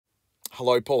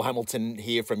Hello, Paul Hamilton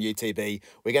here from UTB.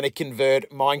 We're going to convert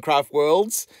Minecraft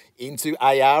worlds into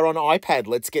AR on iPad.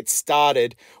 Let's get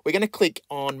started. We're going to click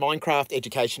on Minecraft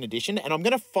Education Edition, and I'm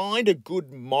going to find a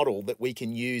good model that we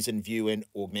can use and view in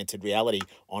augmented reality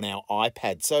on our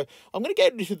iPad. So I'm going to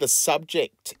go to the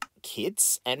subject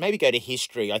kits and maybe go to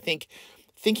history. I think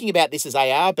thinking about this as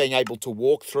AR, being able to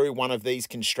walk through one of these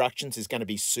constructions is going to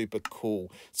be super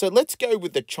cool. So let's go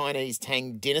with the Chinese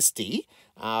Tang Dynasty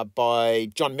by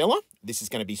John Miller. This is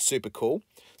going to be super cool.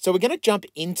 So we're going to jump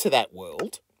into that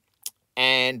world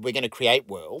and we're going to create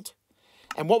world.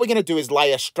 And what we're going to do is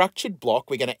lay a structured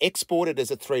block. We're going to export it as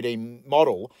a 3D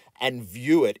model and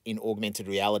view it in augmented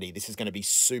reality. This is going to be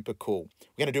super cool.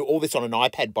 We're going to do all this on an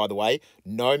iPad, by the way.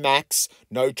 No Macs,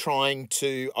 no trying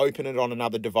to open it on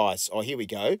another device. Oh, here we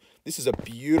go. This is a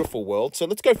beautiful world. So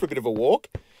let's go for a bit of a walk.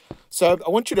 So I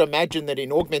want you to imagine that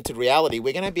in augmented reality,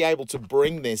 we're going to be able to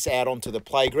bring this out onto the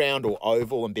playground or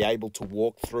oval and be able to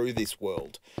walk through this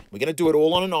world. We're going to do it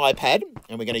all on an iPad,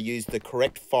 and we're going to use the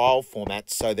correct file format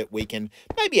so that we can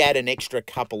maybe add an extra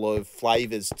couple of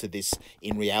flavors to this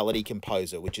in Reality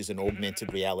Composer, which is an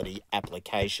augmented reality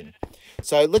application.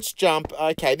 So let's jump.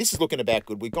 Okay, this is looking about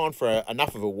good. We've gone for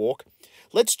enough of a walk.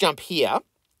 Let's jump here.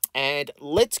 And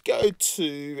let's go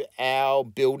to our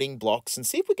building blocks and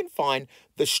see if we can find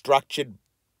the structured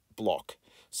block.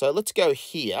 So let's go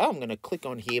here. I'm going to click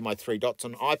on here, my three dots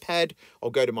on iPad. I'll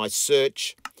go to my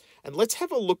search. And let's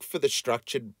have a look for the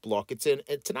structured block. It's an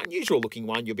unusual looking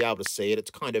one. You'll be able to see it.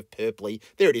 It's kind of purpley.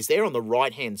 There it is there on the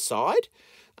right-hand side.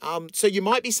 So you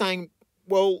might be saying,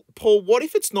 well, Paul, what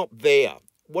if it's not there?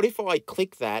 What if I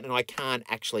click that and I can't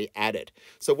actually add it?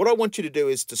 So what I want you to do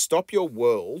is to stop your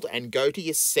world and go to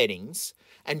your settings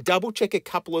and double check a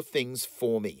couple of things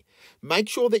for me. Make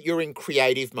sure that you're in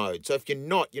creative mode. So if you're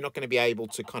not going to be able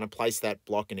to kind of place that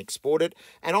block and export it.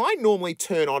 And I normally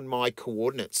turn on my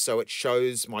coordinates so it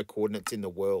shows my coordinates in the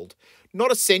world.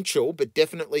 Not essential, but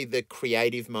definitely the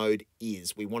creative mode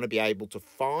is. We want to be able to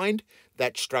find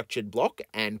that structured block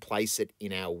and place it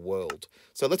in our world.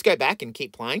 So let's go back and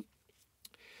keep playing.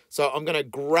 So I'm going to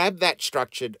grab that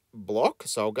structured block.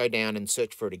 So I'll go down and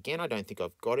search for it again. I don't think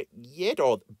I've got it yet.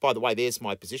 Oh, by the way, there's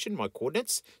my position, my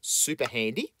coordinates. Super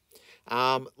handy.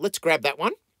 Let's grab that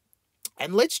one.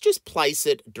 And let's just place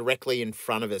it directly in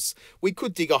front of us. We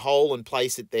could dig a hole and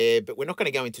place it there, but we're not going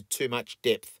to go into too much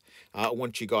depth. I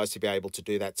want you guys to be able to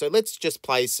do that. So let's just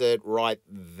place it right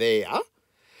there.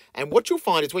 And what you'll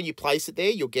find is when you place it there,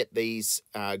 you'll get these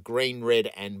green,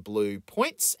 red, and blue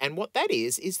points. And what that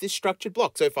is this structured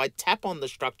block. So if I tap on the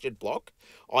structured block,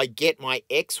 I get my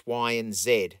X, Y, and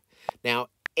Z. Now,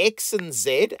 X and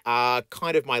Z are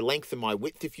kind of my length and my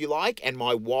width, if you like, and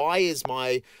my Y is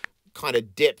my kind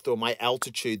of depth or my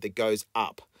altitude that goes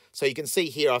up. So you can see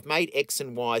here I've made X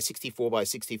and Y 64 by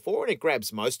 64 and it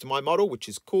grabs most of my model, which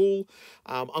is cool.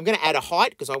 I'm going to add a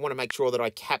height because I want to make sure that I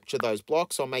capture those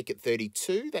blocks. I'll make it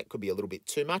 32. That could be a little bit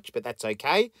too much, but that's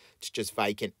okay. It's just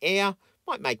vacant air.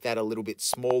 Might make that a little bit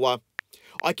smaller.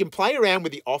 I can play around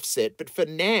with the offset, but for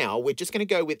now, we're just going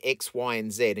to go with X, Y,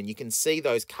 and Z, and you can see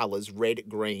those colors, red,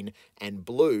 green, and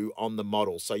blue on the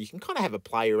model. So you can kind of have a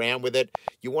play around with it.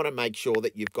 You want to make sure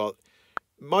that you've got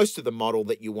most of the model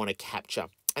that you want to capture.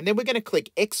 And then we're going to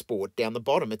click export down the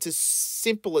bottom. It's as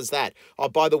simple as that. Oh,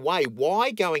 by the way,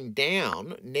 Y going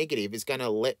down negative is going to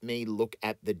let me look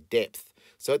at the depth.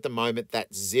 So at the moment,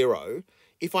 that's 0.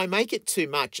 If I make it too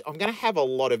much, I'm going to have a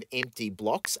lot of empty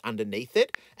blocks underneath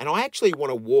it. And I actually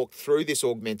want to walk through this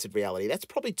augmented reality. That's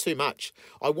probably too much.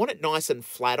 I want it nice and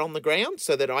flat on the ground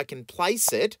so that I can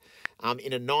place it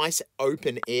in a nice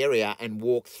open area and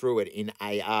walk through it in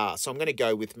AR. So I'm going to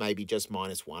go with maybe just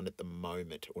 -1 at the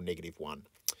moment, or -1.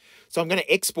 So I'm going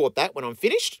to export that when I'm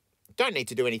finished. Don't need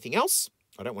to do anything else.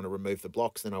 I don't want to remove the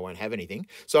blocks, then I won't have anything.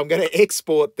 So I'm going to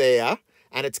export there,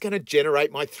 and it's going to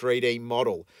generate my 3D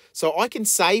model. So I can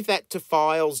save that to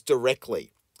files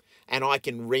directly, and I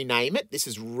can rename it. This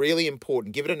is really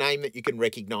important. Give it a name that you can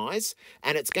recognize,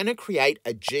 and it's going to create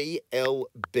a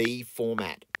GLB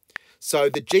format. So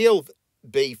the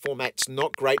GLB format's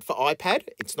not great for iPad.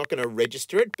 It's not going to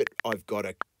register it, but I've got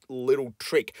a little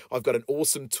trick. I've got an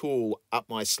awesome tool up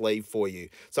my sleeve for you.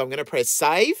 So I'm going to press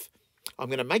save. I'm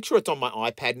going to make sure it's on my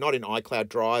iPad, not in iCloud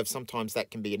Drive. Sometimes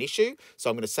that can be an issue. So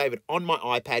I'm going to save it on my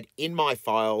iPad in my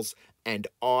files, and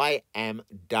I am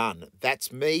done. That's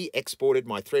me exported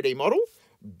my 3D model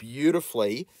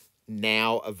beautifully,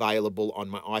 now available on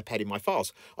my iPad in my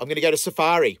files. I'm going to go to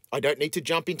Safari. I don't need to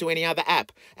jump into any other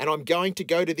app. And I'm going to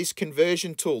go to this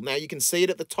conversion tool. Now you can see it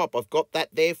at the top. I've got that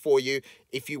there for you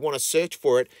if you want to search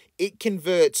for it. It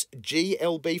converts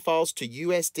GLB files to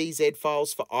USDZ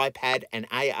files for iPad and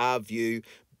AR view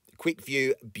quick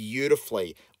view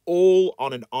beautifully, all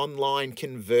on an online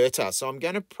converter. So I'm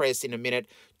going to press in a minute,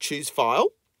 choose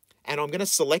file, and I'm going to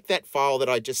select that file that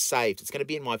I just saved. It's going to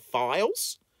be in my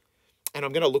files, and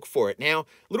I'm going to look for it. Now, a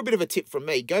little bit of a tip from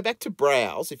me, go back to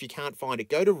browse. If you can't find it,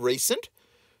 go to recent,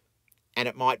 and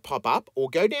it might pop up, or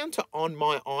go down to on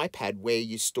my iPad where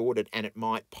you stored it, and it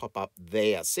might pop up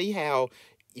there. See how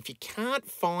if you can't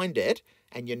find it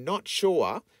and you're not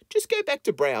sure, just go back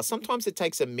to browse. Sometimes it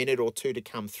takes a minute or two to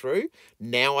come through.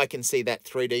 Now I can see that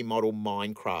 3D model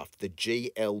Minecraft, the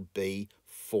GLB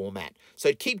format.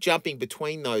 So keep jumping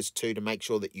between those two to make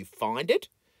sure that you find it.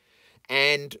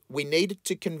 And we needed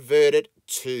to convert it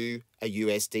to a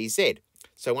USDZ.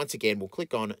 So once again, we'll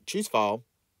click on choose file.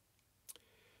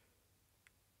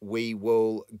 We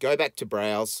will go back to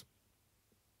browse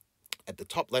at the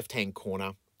top left-hand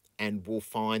corner, and we'll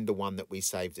find the one that we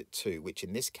saved it to, which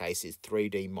in this case is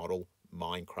 3D model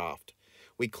Minecraft.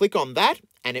 We click on that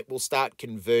and it will start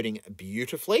converting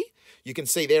beautifully. You can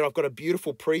see there I've got a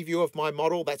beautiful preview of my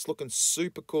model. That's looking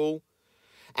super cool.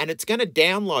 And it's going to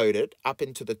download it up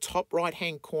into the top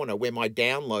right-hand corner where my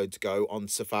downloads go on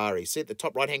Safari. See at the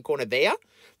top right-hand corner there?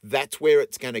 That's where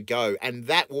it's going to go. And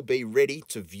that will be ready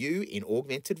to view in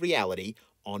augmented reality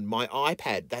on my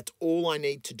iPad. That's all I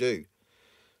need to do.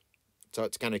 So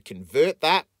it's going to convert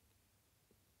that.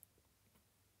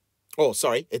 Oh,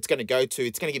 sorry, it's going to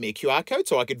give me a QR code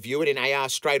so I could view it in AR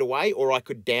straight away, or I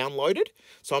could download it.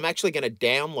 So I'm actually going to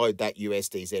download that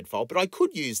USDZ file, but I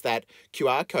could use that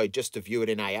QR code just to view it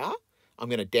in AR. I'm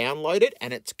going to download it,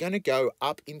 and it's going to go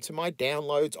up into my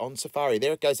downloads on Safari.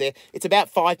 There it goes there. It's about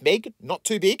 5 meg, not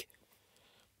too big.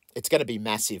 It's going to be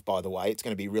massive, by the way. It's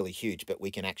going to be really huge, but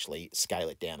we can actually scale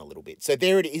it down a little bit. So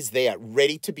there it is there,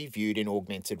 ready to be viewed in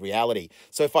augmented reality.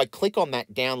 So if I click on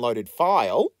that downloaded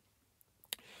file,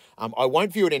 I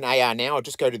won't view it in AR now. I'll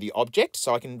just go to the object.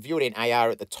 So I can view it in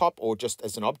AR at the top or just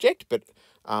as an object, but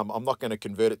I'm not going to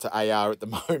convert it to AR at the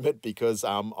moment because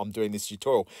I'm doing this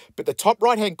tutorial. But the top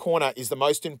right-hand corner is the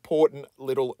most important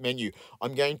little menu.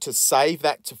 I'm going to save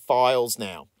that to files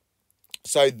now.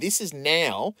 So this is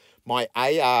now my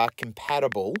AR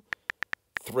compatible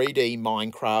 3D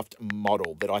Minecraft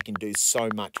model that I can do so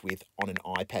much with on an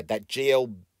iPad. That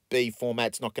GLB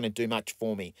format's not going to do much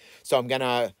for me. So I'm going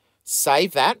to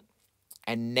save that,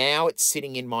 and now it's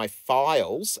sitting in my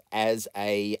files as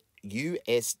a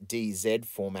USDZ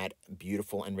format,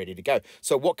 beautiful and ready to go.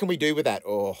 So what can we do with that?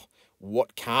 Oh,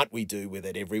 what can't we do with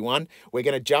it, everyone? We're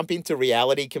going to jump into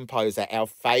Reality Composer, our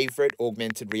favorite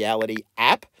augmented reality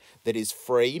app that is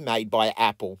free, made by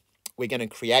Apple. We're going to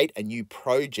create a new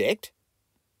project,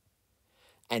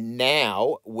 and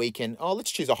now we can,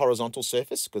 let's choose a horizontal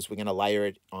surface because we're going to layer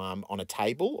it on a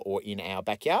table or in our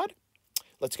backyard.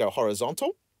 Let's go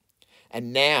horizontal.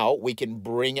 And now we can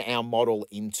bring our model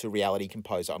into Reality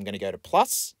Composer. I'm going to go to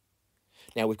plus.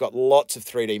 Now we've got lots of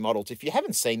 3D models. If you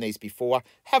haven't seen these before,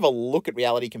 have a look at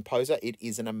Reality Composer. It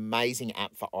is an amazing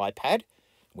app for iPad.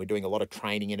 We're doing a lot of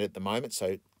training in it at the moment,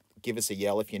 so give us a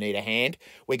yell if you need a hand.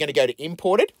 We're going to go to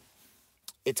imported.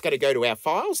 It's going to go to our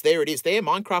files. There it is there,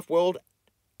 Minecraft World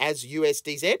as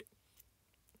USDZ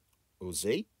or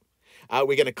Z.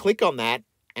 We're going to click on that,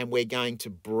 and we're going to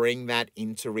bring that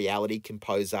into Reality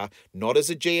Composer, not as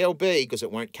a GLB because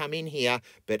it won't come in here,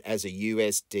 but as a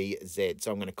USDZ.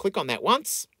 So I'm going to click on that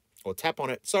once, or tap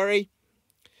on it, sorry.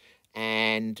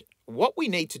 And what we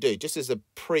need to do, just as a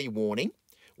pre-warning,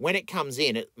 when it comes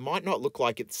in, it might not look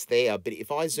like it's there, but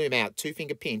if I zoom out,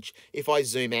 2-finger pinch, if I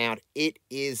zoom out, it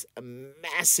is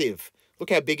massive. Look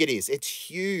how big it is. It's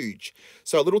huge.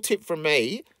 So a little tip from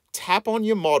me, tap on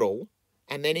your model,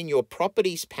 and then in your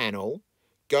properties panel,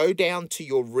 go down to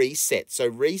your reset. So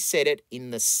reset it in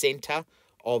the center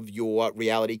of your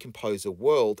Reality Composer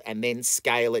world and then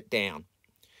scale it down.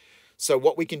 So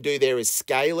what we can do there is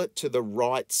scale it to the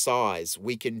right size.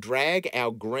 We can drag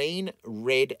our green,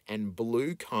 red, and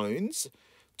blue cones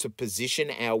to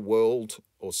position our world,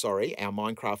 our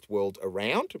Minecraft world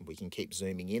around. We can keep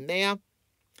zooming in there.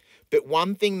 But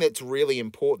one thing that's really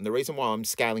important, the reason why I'm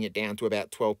scaling it down to about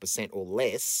 12% or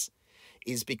less,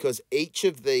 is because each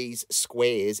of these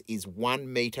squares is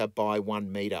 1 meter by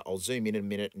 1 meter. I'll zoom in a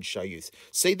minute and show you.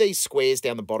 See these squares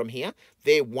down the bottom here?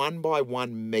 They're 1 by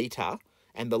 1 meter,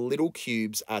 and the little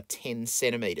cubes are 10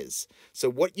 centimeters. So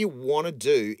what you want to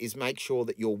do is make sure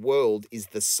that your world is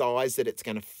the size that it's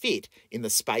going to fit in the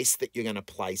space that you're going to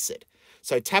place it.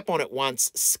 So tap on it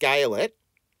once, scale it,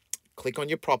 click on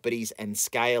your properties and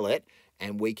scale it,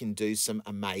 and we can do some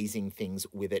amazing things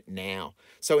with it now.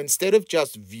 So instead of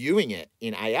just viewing it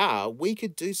in AR, we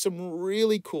could do some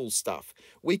really cool stuff.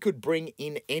 We could bring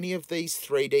in any of these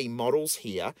 3D models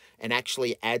here and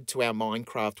actually add to our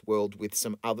Minecraft world with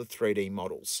some other 3D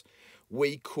models.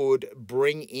 We could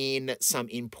bring in some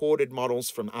imported models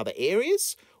from other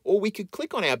areas, or we could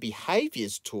click on our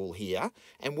behaviors tool here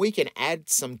and we can add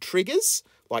some triggers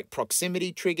like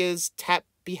proximity triggers, tap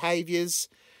behaviors.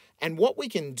 And what we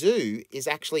can do is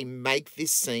actually make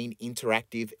this scene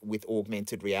interactive with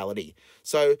augmented reality.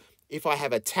 So if I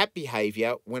have a tap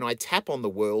behavior, when I tap on the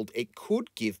world, it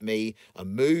could give me a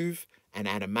move, an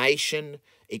animation,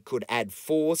 it could add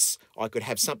force, I could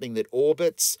have something that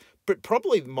orbits, but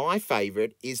probably my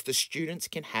favorite is the students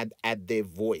can add their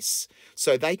voice.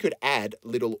 So they could add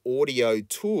little audio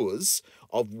tours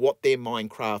of what their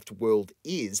Minecraft world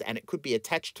is, and it could be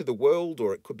attached to the world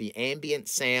or it could be ambient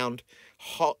sound,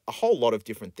 a whole lot of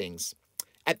different things.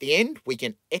 At the end, we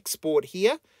can export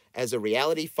here as a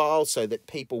reality file so that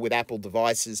people with Apple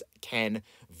devices can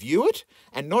view it.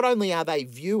 And not only are they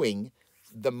viewing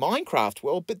the Minecraft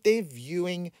world, but they're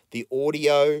viewing the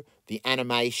audio, the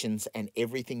animations, and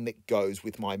everything that goes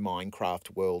with my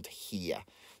Minecraft world here.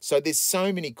 So there's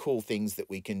so many cool things that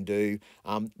we can do.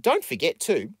 Don't forget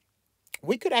too,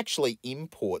 we could actually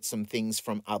import some things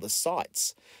from other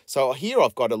sites. So here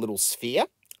I've got a little sphere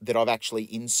that I've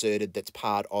actually inserted that's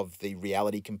part of the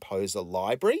Reality Composer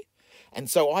library. And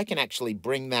so I can actually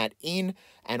bring that in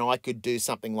and I could do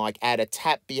something like add a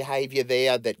tap behavior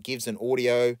there that gives an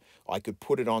audio. I could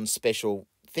put it on special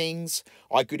things.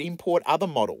 I could import other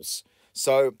models.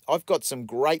 So I've got some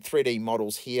great 3D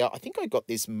models here. I think I got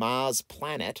this Mars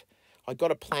planet. I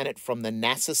got a planet from the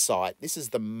NASA site. This is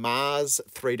the Mars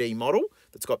 3D model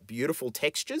that's got beautiful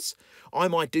textures. I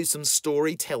might do some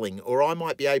storytelling, or I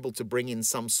might be able to bring in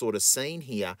some sort of scene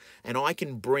here, and I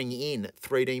can bring in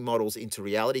 3D models into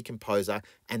Reality Composer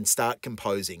and start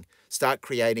composing. Start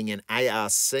creating an AR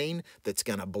scene that's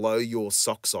going to blow your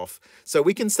socks off. So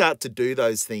we can start to do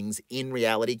those things in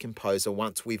Reality Composer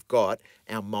once we've got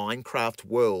our Minecraft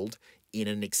world in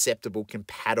an acceptable,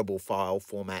 compatible file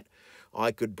format.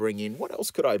 I could bring in, what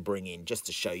else could I bring in just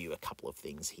to show you a couple of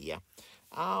things here?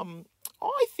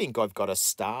 I think I've got a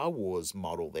Star Wars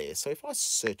model there. So if I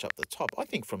search up the top, I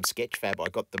think from Sketchfab I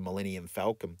got the Millennium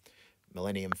Falcon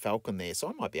there. So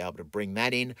I might be able to bring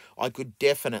that in. I could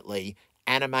definitely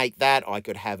animate that. I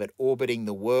could have it orbiting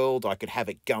the world. I could have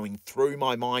it going through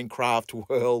my Minecraft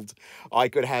world. I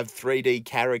could have 3D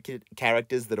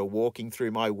characters that are walking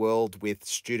through my world with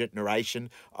student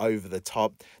narration over the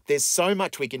top. There's so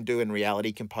much we can do in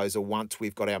Reality Composer once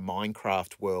we've got our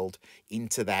Minecraft world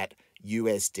into that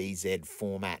USDZ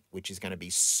format, which is going to be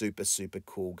super, super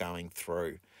cool going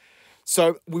through.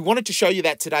 So we wanted to show you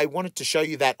that today, wanted to show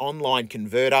you that online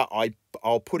converter.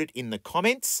 I'll put it in the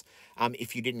comments.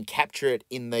 If you didn't capture it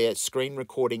in the screen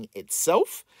recording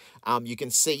itself, you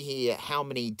can see here how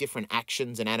many different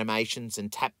actions and animations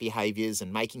and tap behaviors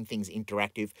and making things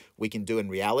interactive we can do in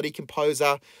Reality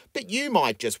Composer. But you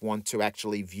might just want to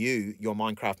actually view your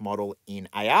Minecraft model in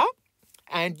AR,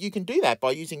 and you can do that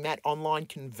by using that online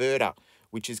converter,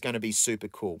 which is going to be super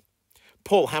cool.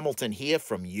 Paul Hamilton here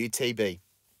from UTB.